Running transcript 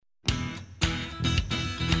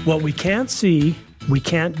What we can't see, we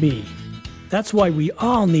can't be. That's why we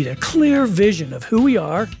all need a clear vision of who we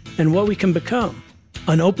are and what we can become.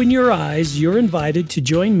 On Open Your Eyes, you're invited to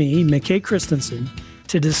join me, McKay Christensen,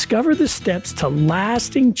 to discover the steps to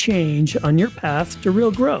lasting change on your path to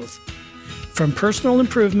real growth. From personal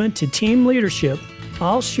improvement to team leadership,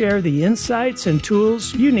 I'll share the insights and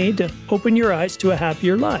tools you need to open your eyes to a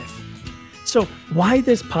happier life. So why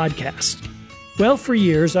this podcast? Well, for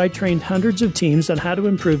years, I trained hundreds of teams on how to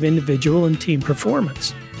improve individual and team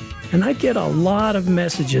performance. And I get a lot of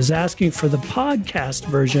messages asking for the podcast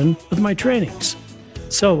version of my trainings.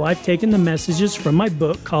 So I've taken the messages from my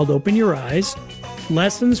book called Open Your Eyes,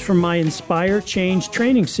 lessons from my Inspire Change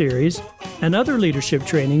training series, and other leadership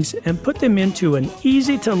trainings, and put them into an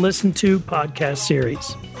easy-to-listen-to podcast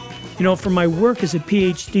series. You know, for my work as a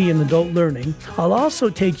PhD in adult learning, I'll also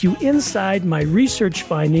take you inside my research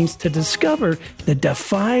findings to discover the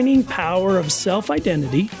defining power of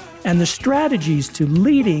self-identity and the strategies to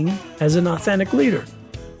leading as an authentic leader.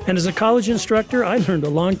 And as a college instructor, I learned a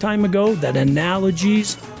long time ago that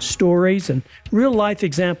analogies, stories, and real-life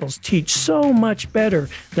examples teach so much better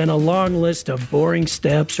than a long list of boring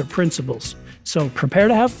steps or principles. So prepare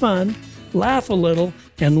to have fun, laugh a little,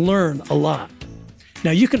 and learn a lot. Now,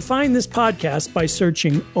 you can find this podcast by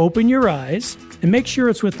searching Open Your Eyes, and make sure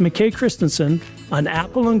it's with McKay Christensen on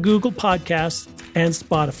Apple and Google Podcasts and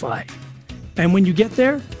Spotify. And when you get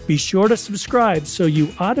there, be sure to subscribe so you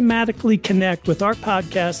automatically connect with our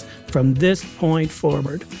podcast from this point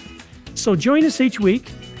forward. So join us each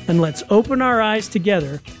week, and let's open our eyes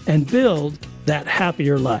together and build that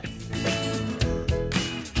happier life.